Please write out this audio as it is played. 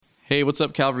Hey, what's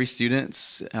up, Calvary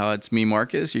students? It's me,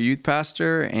 Marcus, your youth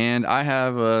pastor, and I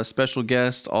have a special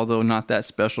guest, although not that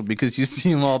special because you see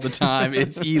him all the time.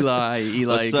 It's Eli.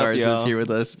 Eli What's up, Garza is y'all? here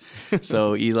with us.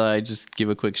 So, Eli, just give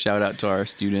a quick shout out to our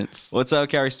students. What's up,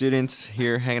 Calvary students?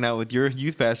 Here hanging out with your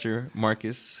youth pastor,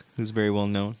 Marcus, who's very well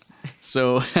known.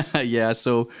 So,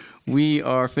 so we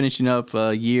are finishing up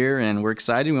a year, and we're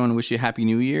excited. We want to wish you a happy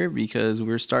new year because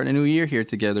we're starting a new year here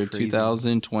together, Crazy.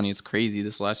 2020. It's crazy.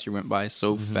 This last year went by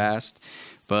so fast.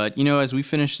 But, as we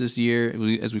finish this year,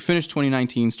 as we finish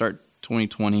 2019, start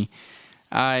 2020,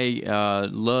 I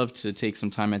love to take some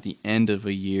time at the end of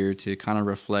a year to kind of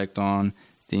reflect on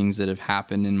things that have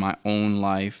happened in my own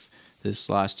life this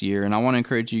last year. And I want to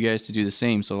encourage you guys to do the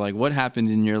same. So, like, what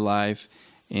happened in your life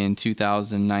in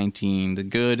 2019, the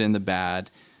good and the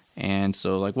bad? And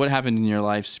so, like, what happened in your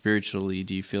life spiritually?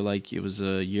 Do you feel like it was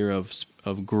a year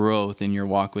of growth in your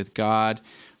walk with God?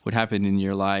 What happened in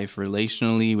your life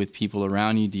relationally with people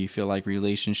around you? Do you feel like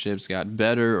relationships got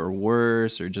better or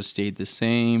worse or just stayed the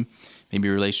same? Maybe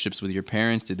relationships with your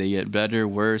parents, did they get better,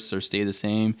 worse, or stay the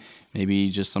same? Maybe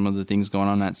just some of the things going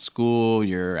on at school,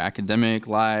 your academic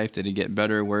life, did it get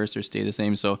better, worse, or stay the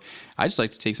same? So I just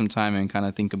like to take some time and kind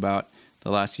of think about the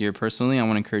last year personally. I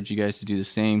want to encourage you guys to do the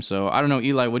same. So I don't know,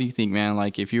 Eli, what do you think, man?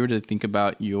 Like, if you were to think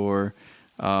about your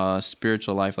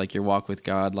spiritual life, like your walk with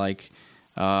God, like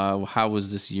how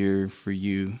was this year for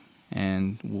you?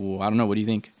 And I don't know, what do you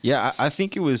think? Yeah, I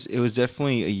think it was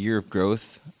definitely a year of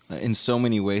growth in so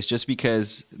many ways, just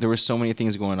because there were so many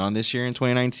things going on this year in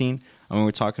 2019. I mean,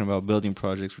 we're talking about building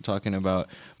projects, we're talking about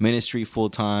ministry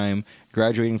full-time,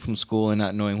 graduating from school and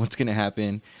not knowing what's going to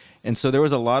happen. And so there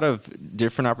was a lot of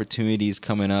different opportunities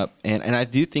coming up. And I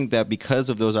do think that because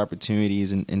of those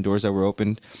opportunities and doors that were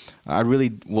opened, I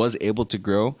really was able to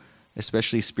grow,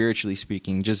 especially spiritually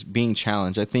speaking, just being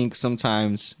challenged. I think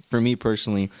sometimes, for me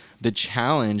personally, the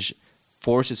challenge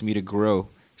forces me to grow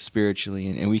spiritually.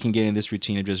 And we can get in this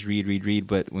routine of just read.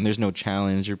 But when there's no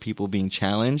challenge or people being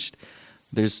challenged,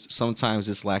 there's sometimes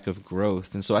this lack of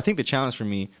growth. And so I think the challenge for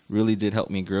me really did help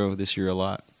me grow this year a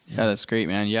lot. Yeah, that's great,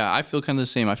 man. Yeah, I feel kind of the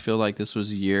same. I feel like this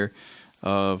was a year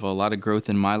of a lot of growth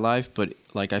in my life, but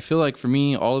like I feel like for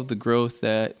me, all of the growth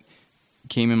that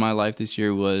came in my life this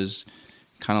year was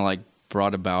kind of like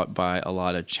brought about by a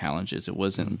lot of challenges. It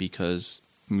wasn't because,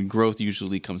 growth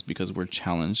usually comes because we're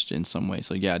challenged in some way.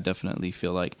 So yeah, I definitely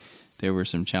feel like there were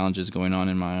some challenges going on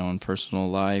in my own personal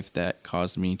life that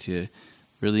caused me to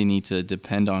really need to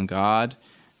depend on God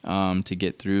to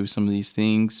get through some of these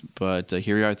things. But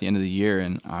here we are at the end of the year,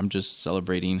 and I'm just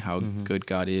celebrating how good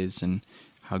God is and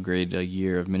how great a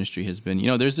year of ministry has been.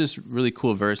 There's this really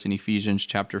cool verse in Ephesians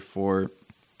chapter 4,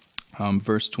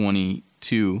 verse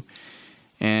 22,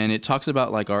 and it talks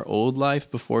about like our old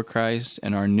life before Christ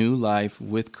and our new life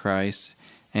with Christ,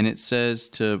 and it says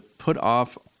to put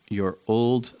off your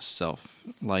old self.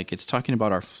 Like, it's talking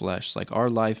about our flesh, like our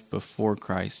life before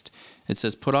Christ. It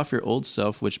says, put off your old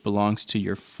self, which belongs to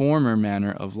your former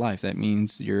manner of life. That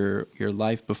means your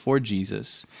life before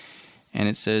Jesus. And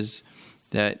it says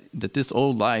that this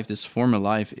old life, this former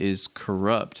life, is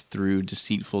corrupt through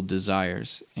deceitful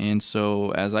desires. And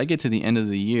so as I get to the end of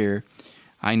the year,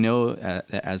 I know that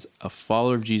as a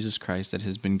follower of Jesus Christ that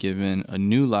has been given a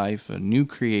new life, a new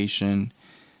creation,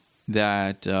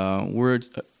 that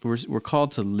we're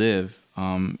called to live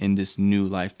in this new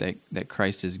life that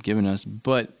Christ has given us.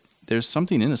 But there's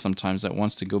something in us sometimes that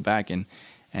wants to go back,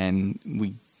 and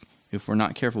we, if we're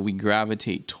not careful, we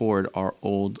gravitate toward our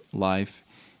old life.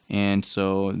 And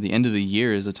so the end of the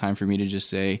year is a time for me to just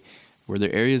say, were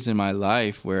there areas in my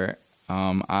life where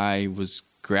I was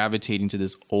gravitating to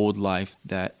this old life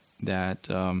that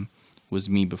was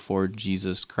me before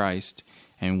Jesus Christ?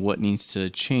 And what needs to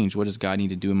change? What does God need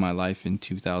to do in my life in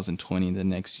 2020, the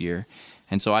next year?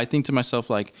 And so I think to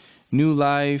myself, like, new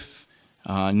life,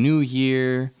 new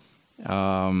year,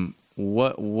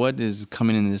 what is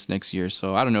coming in this next year?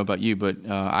 So I don't know about you, but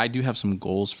I do have some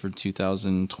goals for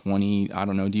 2020. I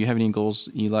don't know. Do you have any goals,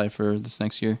 Eli, for this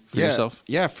next year for yourself?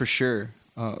 Yeah, for sure.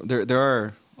 There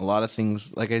are a lot of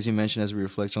things, like as you mentioned, as we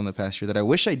reflect on the past year, that I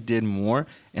wish I did more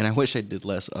and I wish I did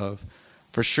less of.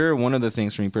 For sure, one of the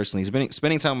things for me personally is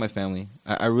spending time with my family.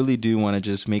 I really do want to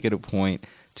just make it a point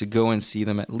to go and see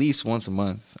them at least once a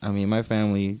month. I mean, my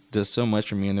family does so much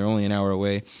for me, and they're only an hour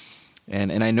away.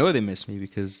 And I know they miss me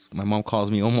because my mom calls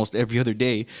me almost every other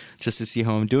day just to see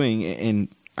how I'm doing. And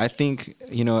I think,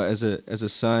 as a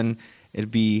son,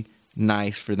 it'd be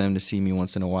nice for them to see me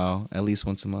once in a while, at least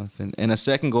once a month. And a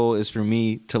second goal is for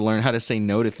me to learn how to say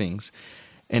no to things,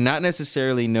 and not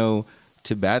necessarily no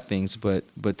to bad things, but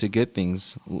to good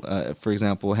things. For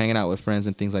example, hanging out with friends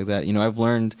and things like that. I've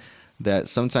learned that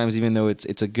sometimes, even though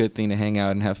it's a good thing to hang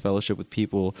out and have fellowship with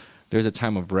people, there's a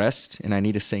time of rest, and I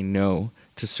need to say no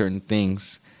to certain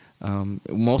things.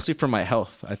 Mostly for my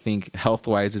health. I think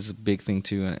health-wise is a big thing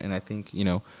too, and I think,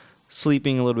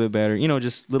 sleeping a little bit better,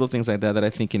 just little things like that I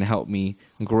think can help me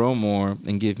grow more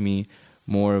and give me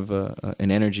more of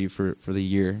an energy for the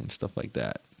year and stuff like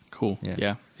that. Cool.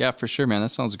 Yeah, for sure, man. That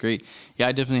sounds great. Yeah,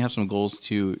 I definitely have some goals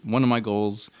too. One of my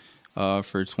goals for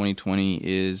 2020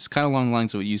 is kind of along the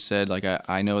lines of what you said. Like,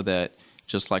 I know that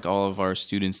just like all of our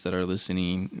students that are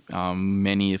listening,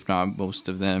 many, if not most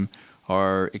of them,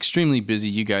 are extremely busy.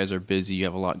 You guys are busy. You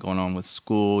have a lot going on with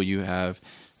school. You have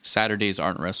Saturdays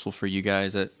aren't restful for you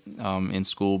guys in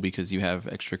school because you have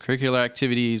extracurricular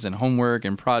activities and homework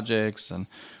and projects and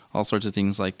all sorts of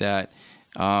things like that.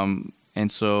 And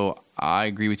so I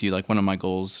agree with you. Like, one of my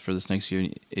goals for this next year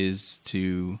is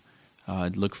to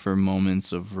look for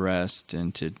moments of rest,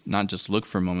 and to not just look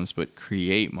for moments, but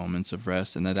create moments of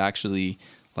rest. And that actually,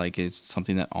 like, is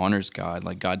something that honors God.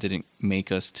 Like, God didn't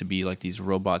make us to be like these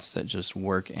robots that just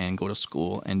work and go to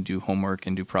school and do homework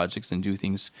and do projects and do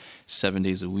things 7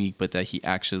 days a week, but that he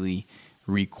actually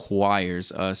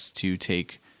requires us to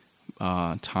take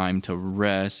time to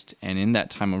rest. And in that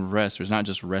time of rest, there's not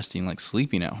just resting like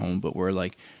sleeping at home, but we're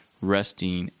like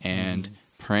resting and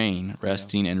praying,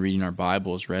 resting and reading our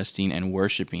Bibles, resting and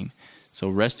worshiping. So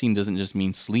resting doesn't just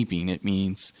mean sleeping. It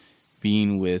means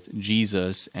being with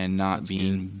Jesus and not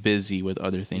being busy with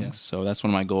other things. Yeah. So that's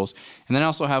one of my goals. And then I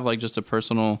also have like just a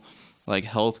personal like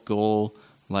health goal.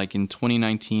 Like in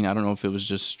 2019, I don't know if it was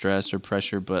just stress or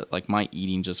pressure, but like my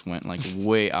eating just went like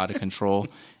way out of control.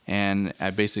 And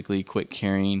I basically quit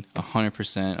caring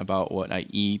 100% about what I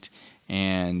eat.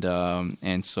 And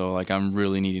so like I'm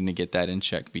really needing to get that in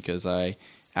check, because I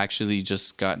actually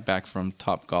just got back from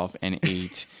Topgolf and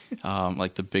ate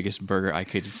like the biggest burger I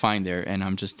could find there, and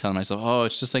I'm just telling myself, oh,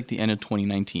 it's just like the end of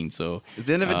 2019. So it's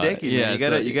the end of a decade. Yeah,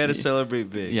 man. You gotta celebrate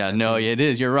big. Yeah, no, it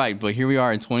is. You're right. But here we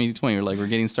are in 2020. We're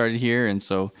getting started here, and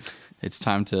so it's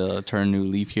time to turn a new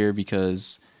leaf here,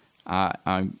 because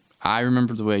I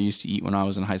remember the way I used to eat when I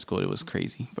was in high school. It was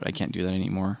crazy, but I can't do that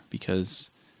anymore because,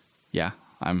 yeah,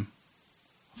 I'm.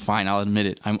 Fine, I'll admit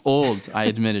it. I'm old. I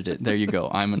admitted it. There you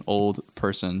go. I'm an old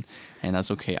person, and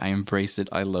that's okay. I embrace it.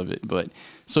 I love it. But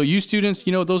so you students,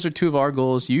 those are two of our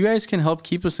goals. You guys can help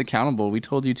keep us accountable. We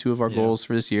told you two of our goals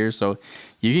for this year. So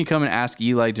you can come and ask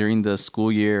Eli during the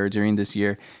school year or during this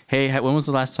year, hey, when was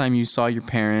the last time you saw your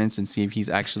parents, and see if he's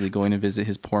actually going to visit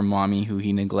his poor mommy who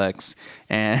he neglects.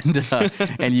 And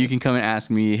and you can come and ask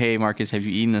me, hey, Marcus, have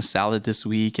you eaten a salad this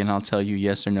week? And I'll tell you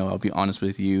yes or no. I'll be honest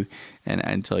with you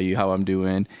and tell you how I'm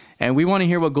doing. And we want to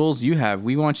hear what goals you have.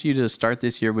 We want you to start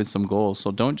this year with some goals.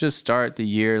 So don't just start the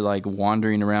year like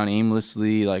wandering around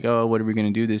aimlessly, like, oh, what are we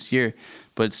going to do this year?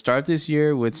 But start this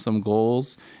year with some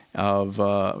goals of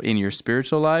in your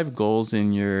spiritual life, goals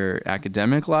in your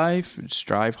academic life.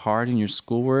 Strive hard in your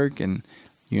schoolwork, and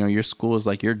your school is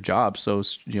like your job. So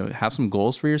have some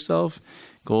goals for yourself,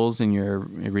 goals in your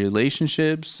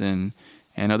relationships and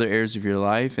other areas of your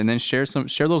life, and then share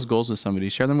those goals with somebody.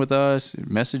 Share them with us,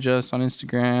 message us on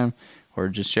Instagram, or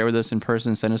just share with us in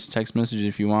person. Send us a text message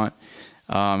if you want,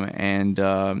 and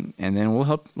then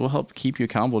we'll help keep you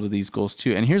accountable to these goals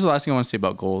too. And here's the last thing I want to say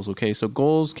about goals. Okay, so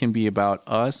goals can be about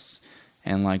us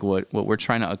and like what we're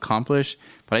trying to accomplish.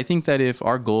 But I think that if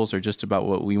our goals are just about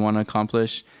what we want to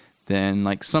accomplish, then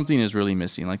like something is really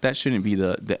missing. Like that shouldn't be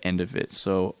the end of it.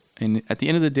 So at the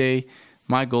end of the day,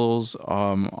 my goals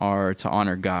are to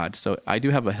honor God. So I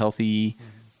do have a healthy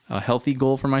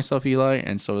goal for myself, Eli.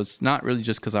 And so it's not really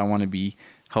just because I want to be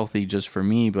healthy just for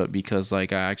me, but because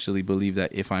like I actually believe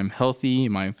that if I'm healthy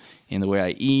in the way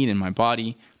I eat and my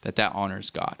body, that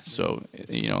honors God. So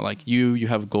like you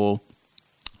have a goal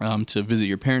to visit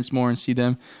your parents more and see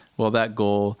them. Well, that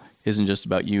goal isn't just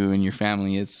about you and your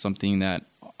family. It's something that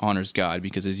honors God,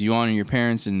 because as you honor your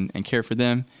parents and care for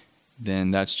them,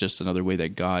 then that's just another way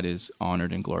that God is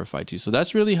honored and glorified too. So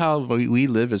that's really how we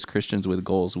live as Christians with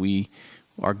goals.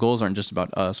 Our goals aren't just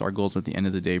about us. Our goals at the end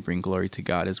of the day bring glory to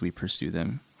God as we pursue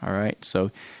them. All right. So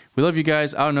we love you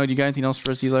guys. I don't know. Do you got anything else for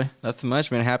us, Eli? Nothing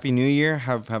much, man. Happy New Year.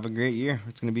 Have a great year.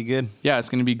 It's going to be good. Yeah, it's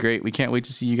going to be great. We can't wait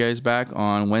to see you guys back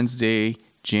on Wednesday,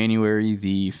 January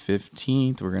the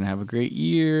 15th. We're going to have a great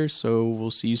year. So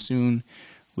we'll see you soon.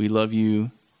 We love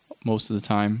you. Most of the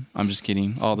time. I'm just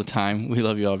kidding. All the time. We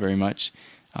love you all very much.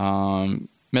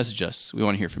 Message us. We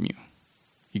want to hear from you.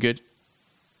 You good?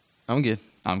 I'm good.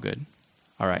 I'm good.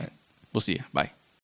 All right. We'll see you. Bye.